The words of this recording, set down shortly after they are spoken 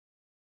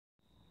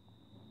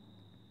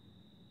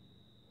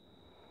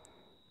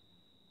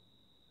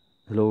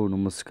Hello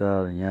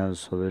नमस्कार यहाँ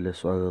सबैलाई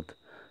स्वागत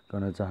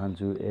गर्न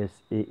चाहन्छु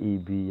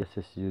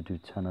एसएइबिएसएस युट्युब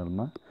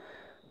च्यानलमा।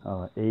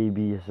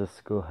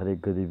 एइबिएसएसको हरेक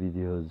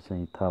गतिविधिहरू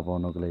चाहिँ थाहा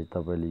पाउनको लागि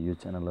तपाईँले यो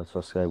च्यानललाई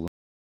सब्सक्राइब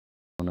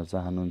गर्न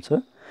चाहनुहुन्छ।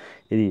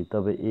 यदि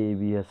तपाईँ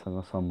एइबिएससँग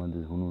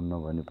सम्बन्धित हुनुहुन्न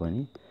भने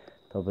पनि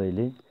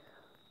तपाईँले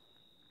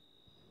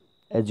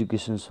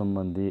एजुकेसन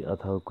सम्बन्धी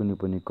अथवा कुनै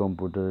पनि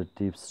कम्प्युटर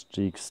टिप्स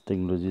ट्रिक्स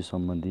टेक्नोलोजी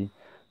सम्बन्धी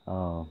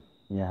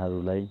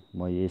यहाँहरूलाई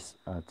म यस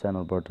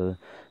च्यानलबाट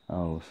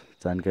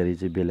जानकारी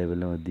चाहिँ बेला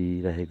बेलामा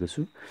दिइरहेको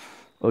छु।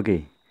 ओके,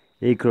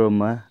 यही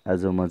क्रममा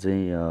आज म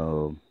चाहिँ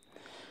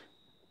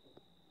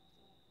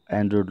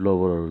एन्ड्रोइड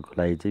लभरहरूको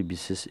लागि चाहिँ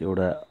विशेष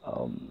एउटा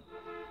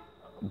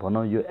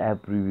भनौँ यो एप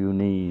रिभ्यू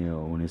नै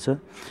हुनेछ।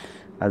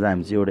 आज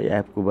हामी चाहिँ एउटा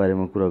एपको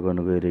बारेमा कुरा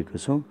गर्न गइरहेको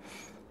छौँ,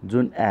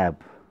 जुन एप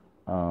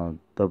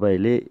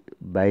तपाईँले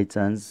बाई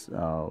चान्स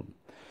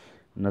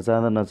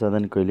नचाहँदा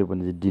नि कहिले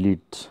पनि चाहिँ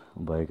डिलिट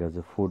भएका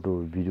चाहिँ फोटो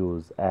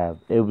भिडियोज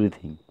एप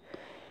एभ्रिथिङ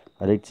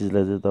हरेक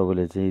चिजलाई चाहिँ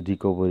तपाईँले चाहिँ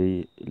रिकभरी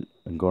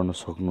गर्न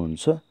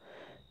सक्नुहुन्छ।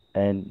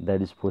 And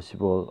that is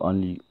possible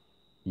only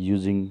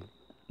using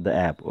the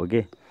app.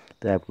 Okay,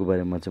 त्यो एपको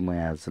बारेमा चाहिँ म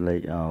आजलाई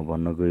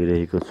भन्न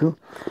गइरहेको छु।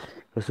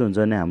 कस्तो हुन्छ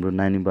भने हाम्रो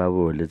नानी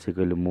बाबुहरूले चाहिँ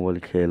कहिले मोबाइल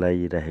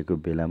खेलाइरहेको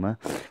बेलामा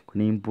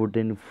कुनै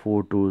इम्पोर्टेन्ट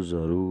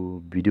फोटोजहरू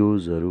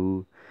भिडियोजहरू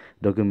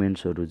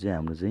डकुमेन्ट्सहरू चाहिँ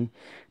हाम्रो चाहिँ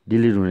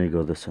डिलिट हुने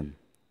गर्दछन्।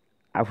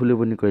 आफूले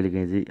पनि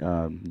कहिलेकाहीँ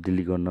चाहिँ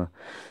डिलिट गर्न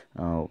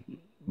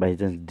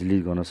बाइचान्स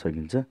डिलिट गर्न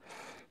सकिन्छ।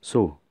 सो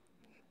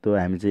त्यो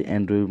हामी चाहिँ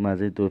एन्ड्रोइडमा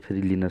चाहिँ त्यो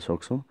फेरि लिन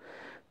सक्छौँ।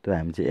 त्यो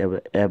हामी चाहिँ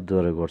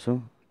एपद्वारा गर्छौँ।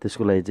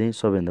 त्यसको लागि चाहिँ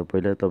सबैभन्दा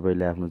पहिला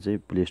तपाईँले आफ्नो चाहिँ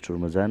प्ले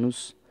स्टोरमा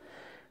जानुहोस्।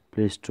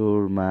 प्ले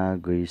स्टोरमा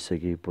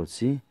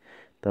गइसकेपछि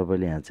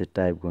तपाईँले यहाँ चाहिँ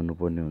टाइप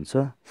गर्नुपर्ने हुन्छ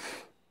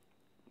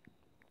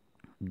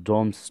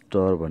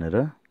डम्स्टर भनेर।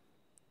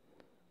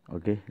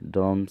 ओके,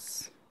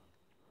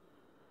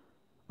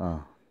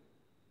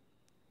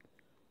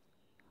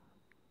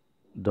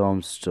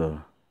 डम्स्टर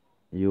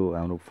यो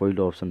हाम्रो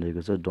पहिलो अप्सन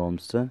रहेको छ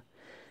डम्स्टर।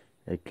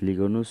 क्लिक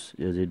गर्नुहोस्।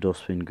 यो चाहिँ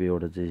डस्टबिनको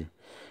एउटा चाहिँ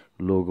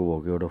लोगो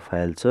भएको एउटा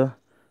फाइल छ।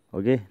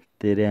 ओके,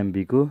 13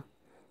 MB को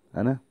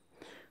होइन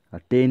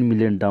 10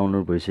 मिलियन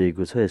डाउनलोड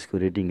भइसकेको छ। यसको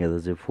रेटिङ हेर्दा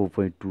चाहिँ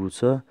 4.2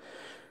 छ।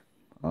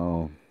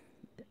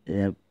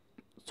 यहाँ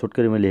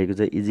छोटकरीमा लेखेको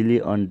छ easily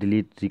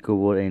अनडिलिट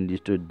recover and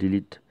restore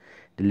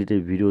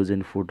deleted videos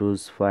and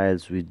photos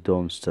files with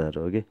dumpster.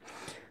 Okay,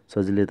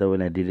 सजिलै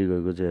तपाईँले डिलिट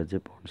गरेको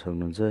चाहिँ पाउन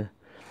सक्नुहुन्छ।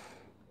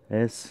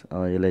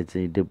 यसलाई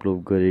चाहिँ डेभलप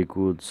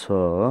गरेको छ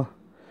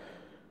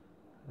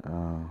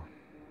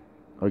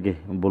ओके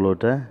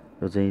बोलोटा।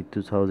 यो चाहिँ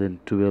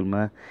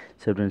 2012मा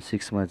सेप्टेम्बर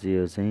 6मा चाहिँ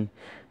यो चाहिँ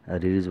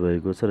रिलिज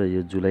भएको छ र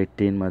यो जुलाई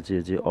 10मा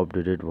चाहिँ यो चाहिँ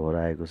अपडेटेड भएर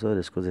आएको छ। र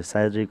यसको चाहिँ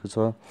साइज रहेको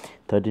छ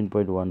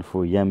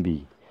 13.14 MB।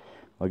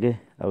 ओके,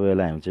 अब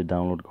यसलाई हामी चाहिँ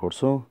डाउनलोड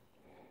गर्छौँ।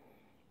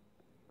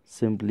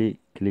 Simply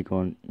click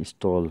on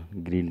install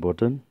green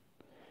button.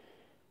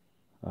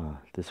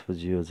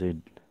 त्यसपछि यो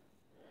चाहिँ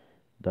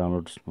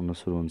डाउनलोड हुन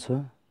सुरु हुन्छ।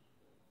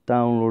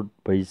 डाउनलोड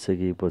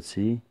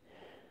भइसकेपछि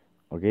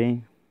ओके,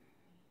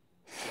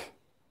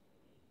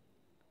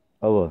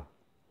 अब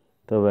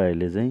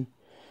तपाईँहरूले चाहिँ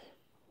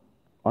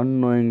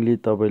अननोइङली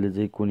तपाईँले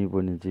चाहिँ कुनै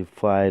पनि चाहिँ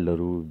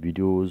फाइलहरू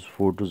भिडियोज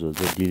फोटोजहरू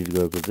चाहिँ डिलिट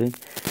गरेको चाहिँ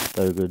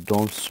तपाईँको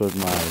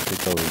डम्स्टरमा आएर चाहिँ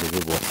तपाईँले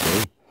चाहिँ बस्छ है।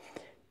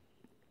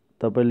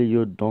 तपाईँले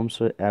यो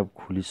डम्स्टर एप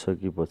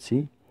खोलिसकेपछि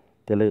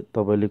त्यसलाई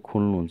तपाईँले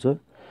खोल्नुहुन्छ।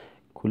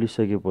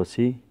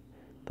 खोलिसकेपछि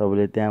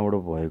तपाईँले त्यहाँबाट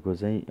भएको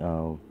चाहिँ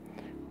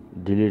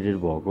डिलिटेड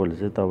भएकोले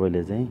चाहिँ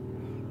तपाईँले चाहिँ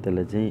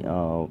त्यसलाई चाहिँ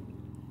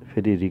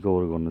फेरि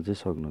रिकभर गर्न चाहिँ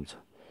सक्नुहुन्छ।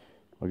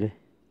 Okay,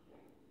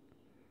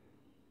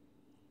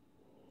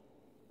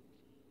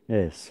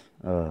 yes,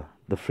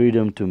 the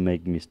freedom to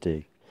make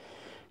mistake.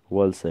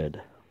 Well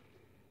said.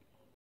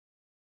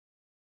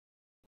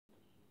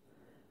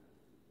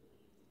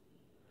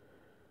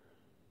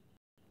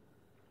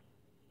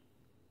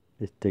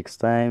 It takes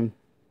time.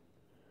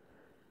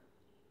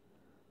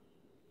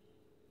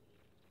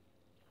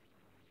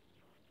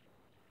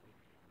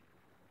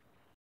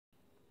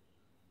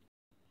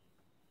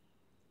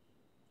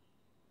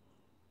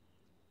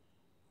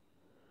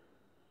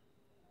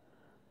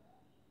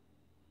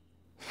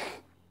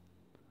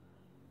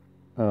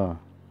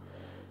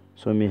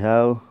 Show me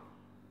how.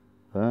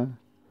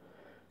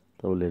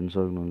 तपाईँले हेर्न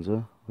सक्नुहुन्छ।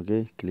 Okay,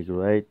 click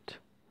right.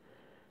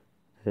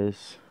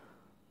 यस,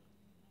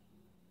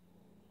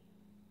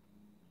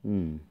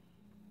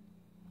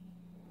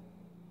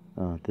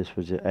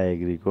 त्यसपछि आई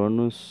एग्री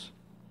गर्नुहोस्।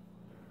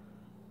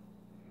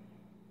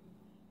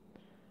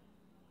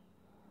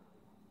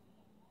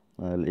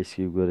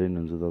 स्किप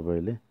गरिरहनुहुन्छ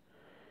तपाईँले।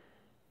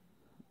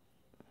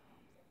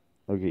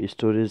 ओके,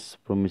 स्टोरेज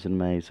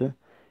पर्मिसनमा आएको छ।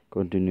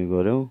 कन्टिन्यू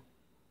गरौँ।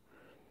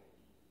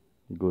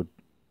 गुड,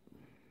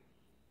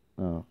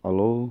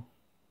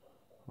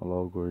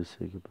 अलाउ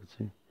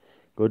गरिसकेपछि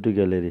गो टु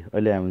ग्यालेरी।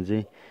 अहिले हामी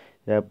चाहिँ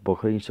एप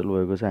भर्खर इन्स्टल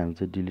भएको छ, हामी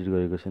चाहिँ डिलिट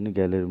गरेको छैन।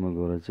 ग्यालेरीमा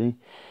गएर चाहिँ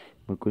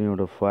म कुनै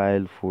एउटा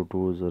फाइल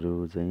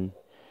फोटोजहरू चाहिँ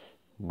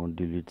म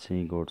डिलिट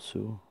चाहिँ गर्छु।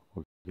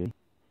 ओके,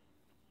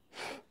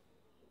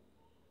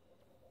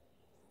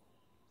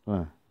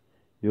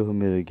 यो हो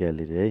मेरो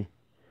ग्यालेरी है।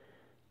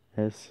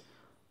 यस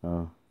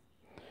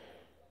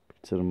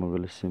पिक्चरमा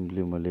गएर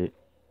सिम्पली मैले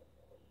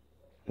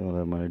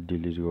यसलाई मैले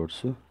डिलिट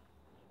गर्छु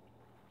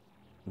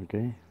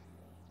ओके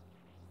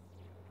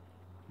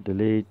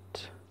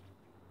डिलिट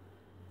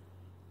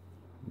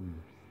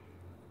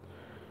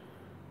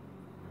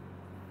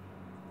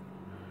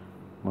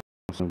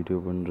भिडियो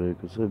पनि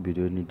रहेको छ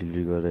भिडियो नि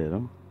डिलिट गरेर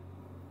हेरौँ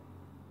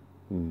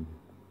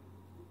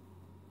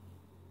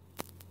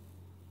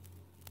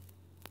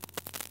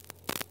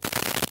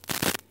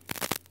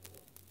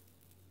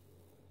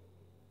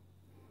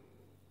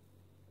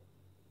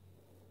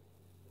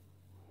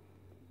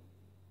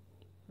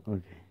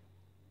ओके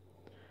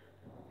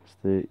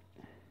यस्तै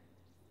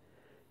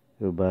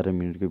यो 12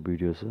 मिनटको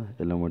भिडियो छ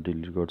यसलाई म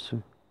डिलिट गर्छु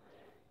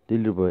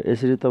डिलिट भयो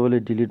यसरी तपाईँले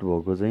डिलिट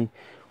भएको चाहिँ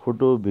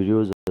फोटो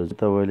भिडियोजहरू चाहिँ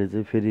तपाईँले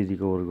चाहिँ फेरि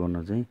रिकभर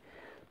गर्न चाहिँ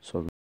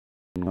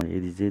सक्नु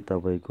यदि चाहिँ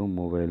तपाईँको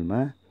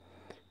मोबाइलमा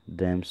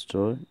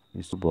ड्यामस्टर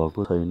इन्स्टल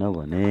भएको छैन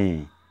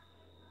भने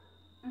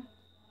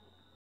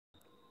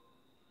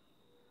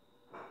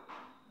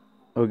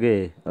ओके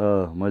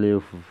मैले यो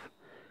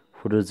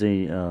फोटो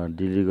चाहिँ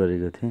डिलिट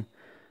गरेको थिएँ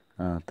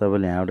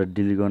तपाईँले यहाँबाट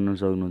डिलिट गर्न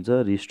सक्नुहुन्छ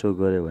रिस्टोर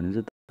गऱ्यो भने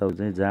चाहिँ तपाईँ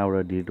चाहिँ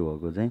जहाँबाट डिलिट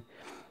भएको चाहिँ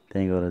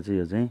त्यहीँ गएर चाहिँ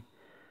यो चाहिँ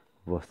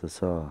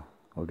बस्दछ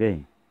ओके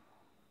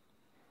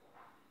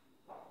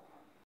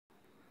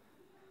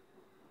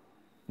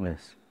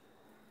यस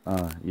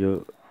यो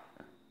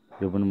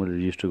पनि मैले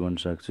रिस्टोर गर्न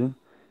सक्छु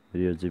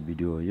यो चाहिँ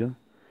भिडियो हो यो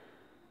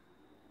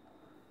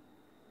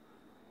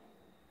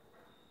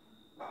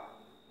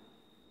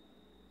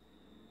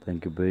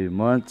थ्याङ्क यू भेरी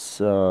मच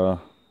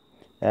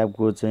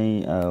एपको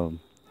चाहिँ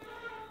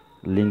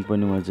लिङ्क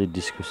पनि म चाहिँ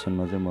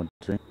डिस्क्रिप्सनमा चाहिँ म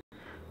चाहिँ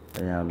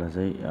यहाँलाई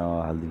चाहिँ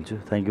हालिदिन्छु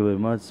thank you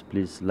very much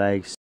please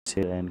like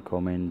share and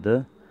comment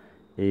the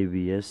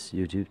ABS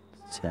YouTube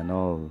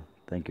channel.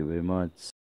 Thank you very much.